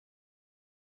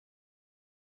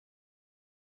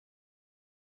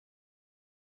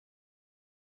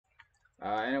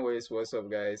Anyways, what's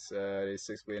up, guys? It's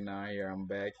 6 now here. I'm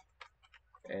back,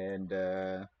 and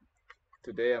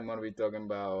today I'm gonna be talking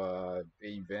about the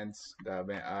events that have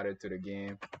been added to the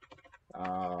game.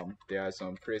 There are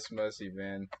some Christmas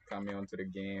event coming onto the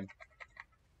game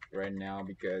right now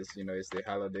because it's the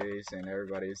holidays and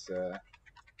everybody's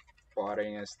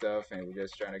partying and stuff, and we're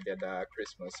just trying to get that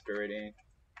Christmas spirit in.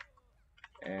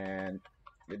 And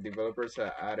the developers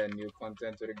have added new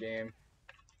content to the game,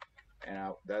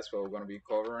 and that's what we're gonna be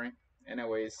covering.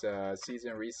 Anyways,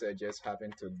 season reset just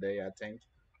happened today, I think,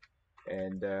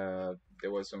 and there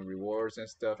was some rewards and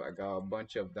stuff. I got a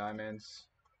bunch of diamonds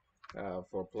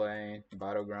for playing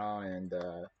battleground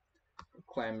and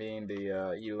climbing the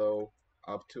elo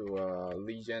up to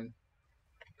legion.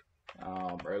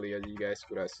 Earlier you guys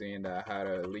could have seen that I had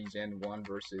a legion 1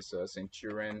 versus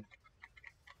centurion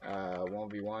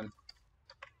 1v1.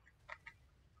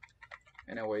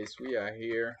 Anyways, we are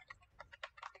here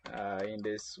in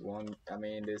this one,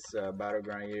 this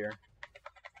battleground here,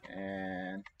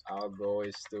 and our goal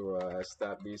is to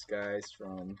stop these guys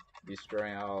from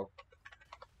destroying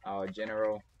our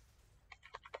general.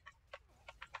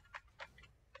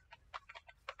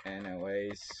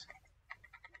 Anyways,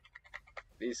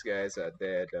 these guys are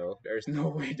dead though. There's no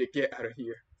way to get out of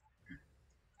here.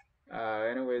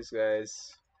 Anyways,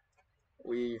 guys,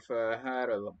 we've had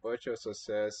a bunch of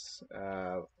success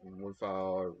with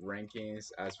our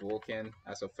rankings as Vulcan,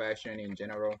 as a faction in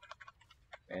general,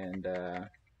 and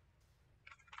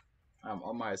I'm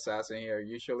on my assassin here.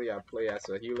 Usually I play as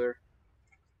a healer,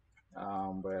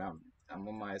 but I'm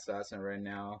on my assassin right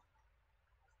now,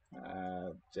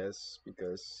 just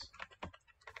because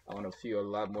I want to feel a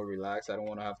lot more relaxed. I don't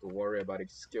want to have to worry about the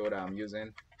skill that I'm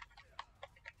using.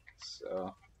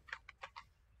 So,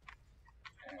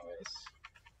 anyways,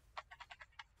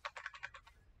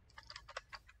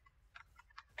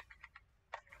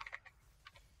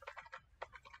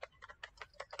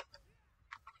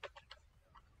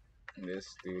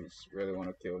 this dude really want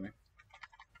to kill me.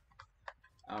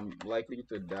 I'm likely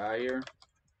to die here,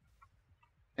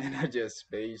 and I just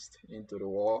spaced into the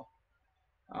wall.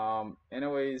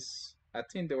 Anyways, I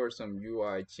think there were some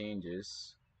UI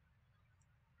changes.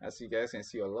 As you guys can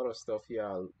see, a lot of stuff here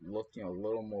are looking a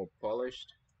little more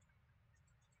polished.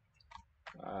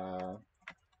 Uh,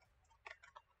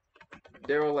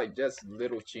 there are like just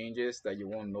little changes that you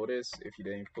won't notice if you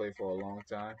didn't play for a long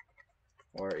time,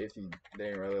 or if you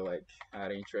didn't really like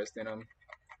had interest in them.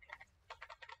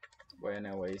 But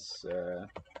anyways,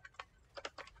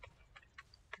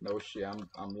 no shit,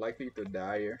 I'm likely to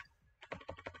die here.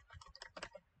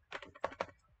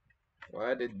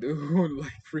 Why did dude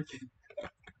like freaking?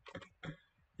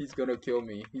 He's gonna kill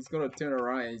me. He's gonna turn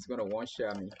around and he's gonna one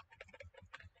shot me.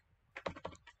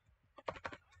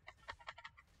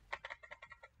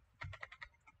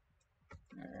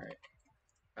 Alright.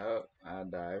 Oh, I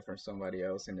died from somebody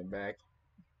else in the back.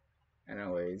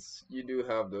 Anyways, you do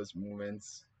have those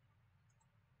movements.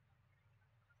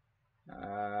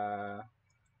 Uh,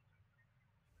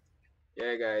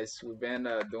 yeah, guys, we've been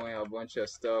doing a bunch of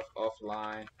stuff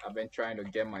offline. I've been trying to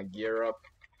get my gear up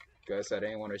because I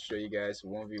didn't want to show you guys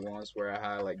 1v1s where I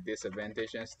had like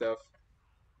disadvantage and stuff.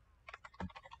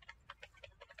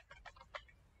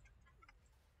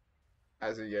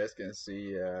 As you guys can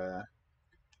see,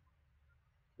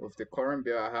 with the current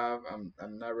build I have,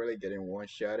 I'm not really getting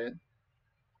one-shotted.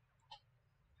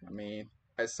 I mean,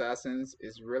 assassins,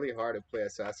 it's really hard to play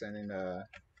assassin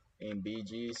in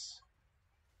BGs.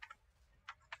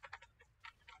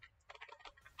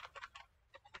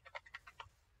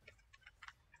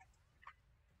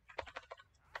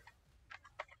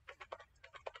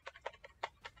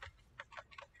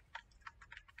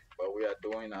 But we are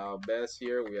doing our best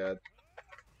here. We are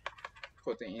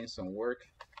putting in some work,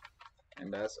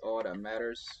 and that's all that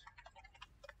matters.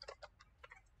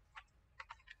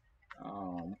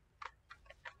 Um,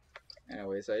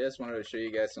 Anyways, I just wanted to show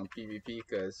you guys some PvP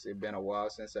because it's been a while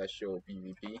since I showed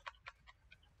PvP.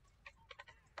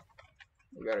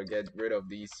 We gotta get rid of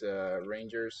these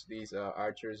rangers, these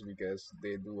archers, because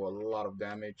they do a lot of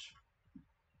damage.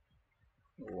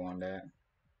 We want that.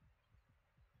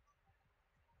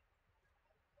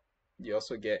 You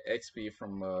also get XP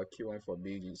from queuing for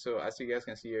BG. So as you guys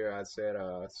can see here, I said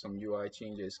some UI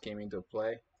changes came into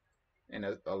play, and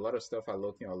a lot of stuff are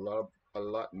looking a lot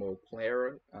more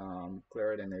clearer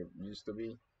than it used to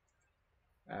be.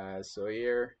 So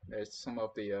here, there's some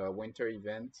of the winter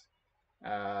events.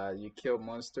 You kill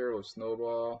monster with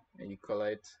snowball, and you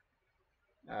collect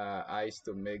ice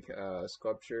to make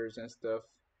sculptures and stuff,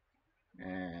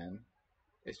 and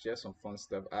it's just some fun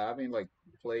stuff. I haven't like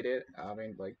played it. I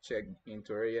haven't like checked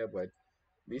into it yet, but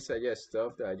these are just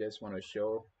stuff that I just want to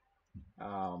show,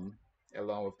 um,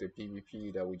 along with the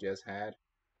PvP that we just had,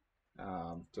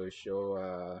 to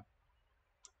show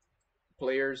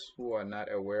players who are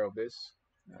not aware of this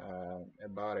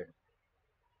about it.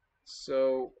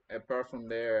 So apart from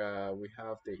there, we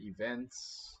have the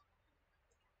events.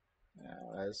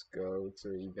 Let's go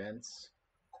to events.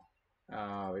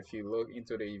 If you look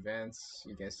into the events,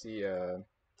 you can see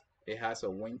it has a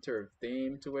winter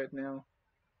theme to it now.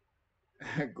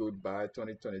 Goodbye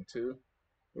 2022.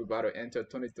 We're about to enter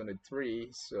 2023,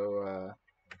 so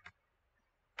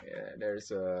yeah,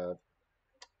 there's a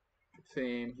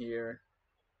theme here,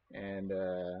 and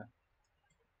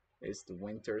it's the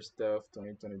winter stuff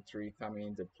 2023 coming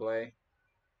into play.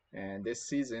 And this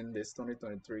season, this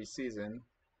 2023 season,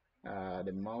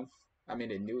 the month, I mean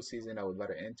the new season that we're about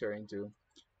to enter into,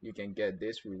 you can get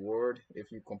this reward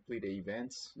if you complete the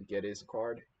events. You get this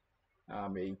card.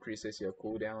 It increases your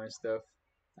cooldown and stuff.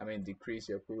 I mean, decrease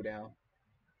your cooldown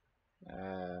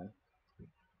uh,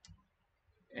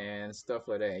 and stuff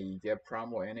like that. And you get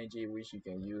primal energy, which you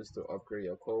can use to upgrade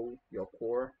your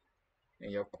core,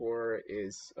 and your core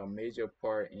is a major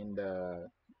part in the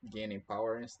gaining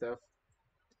power and stuff.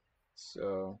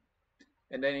 So,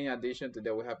 and then in addition to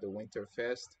that, we have the Winter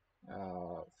Fest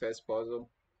puzzle.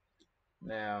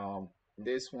 Now,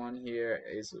 this one here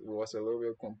was a little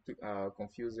bit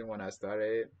confusing when I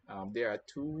started it. There are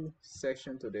two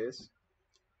sections to this,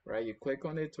 right? You click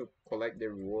on it to collect the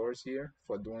rewards here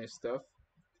for doing stuff,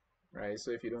 right?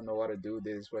 So if you don't know what to do,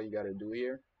 this is what you got to do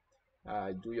here.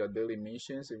 Do your daily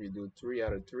missions. If you do 3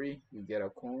 out of 3, you get a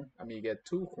coin. I mean, you get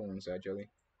 2 coins actually.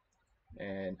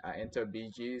 And I enter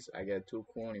BGs, I get 2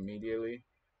 coin immediately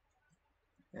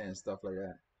and stuff like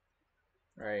that.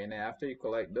 Right, and then after you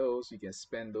collect those, you can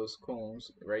spend those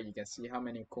coins, right? You can see how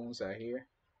many coins are here.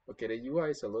 Okay, the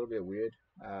UI is a little bit weird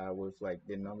with like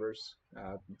the numbers.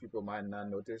 People might not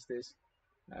notice this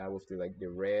with the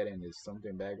red and the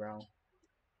something background.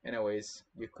 Anyways,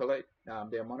 you collect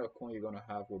the amount of coin you're gonna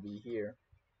have will be here,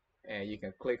 and you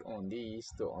can click on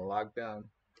these to unlock them.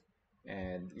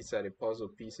 And these are the puzzle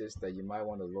pieces that you might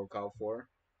want to look out for,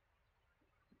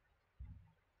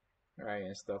 right?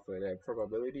 And stuff like that.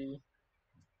 Probability.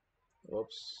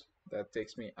 Whoops, that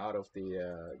takes me out of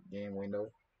the game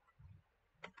window.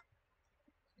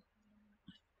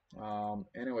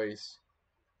 Anyways,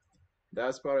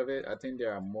 that's part of it. I think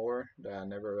there are more that I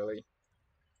never really.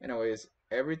 Anyways,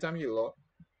 every time you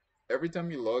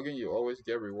log in, you always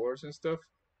get rewards and stuff.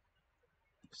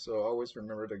 So always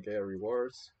remember to get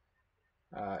rewards.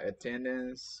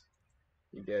 Attendance,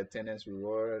 you get attendance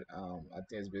reward. I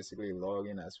think it's basically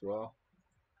login as well.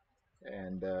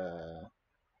 And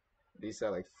these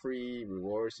are like free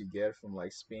rewards you get from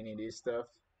like spinning this stuff.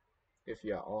 If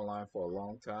you are online for a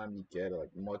long time, you get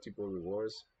like multiple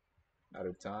rewards at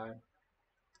a time.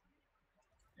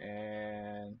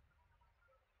 And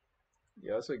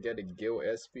you also get the guild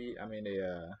SP. I mean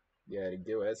the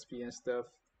guild SP and stuff,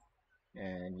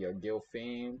 and your guild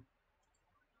fame.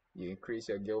 You increase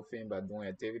your guild fame by doing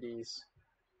activities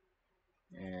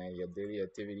and your daily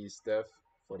activity stuff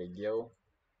for the guild.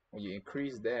 When you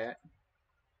increase that,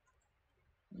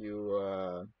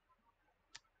 you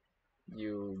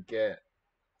you get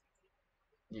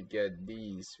you get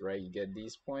these, right? You get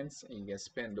these points, and you can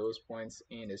spend those points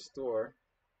in the store,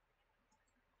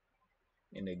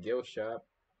 in the guild shop,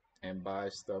 and buy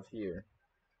stuff here.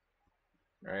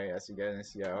 Right, as you guys can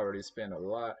see, I already spent a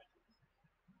lot,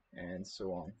 and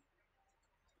so on.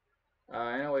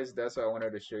 Anyways, that's what I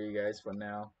wanted to show you guys for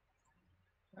now.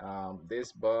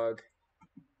 This bug,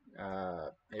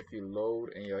 if you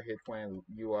load and your hit point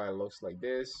UI looks like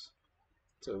this,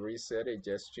 to reset it,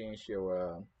 just change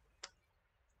your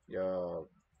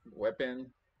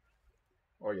weapon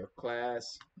or your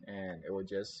class, and it will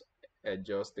just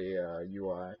adjust the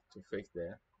UI to fix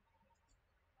that.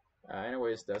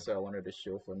 Anyways, that's what I wanted to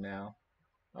show for now.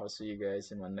 I'll see you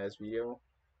guys in my next video.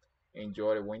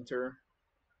 Enjoy the winter.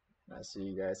 I'll see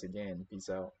you guys again. Peace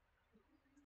out.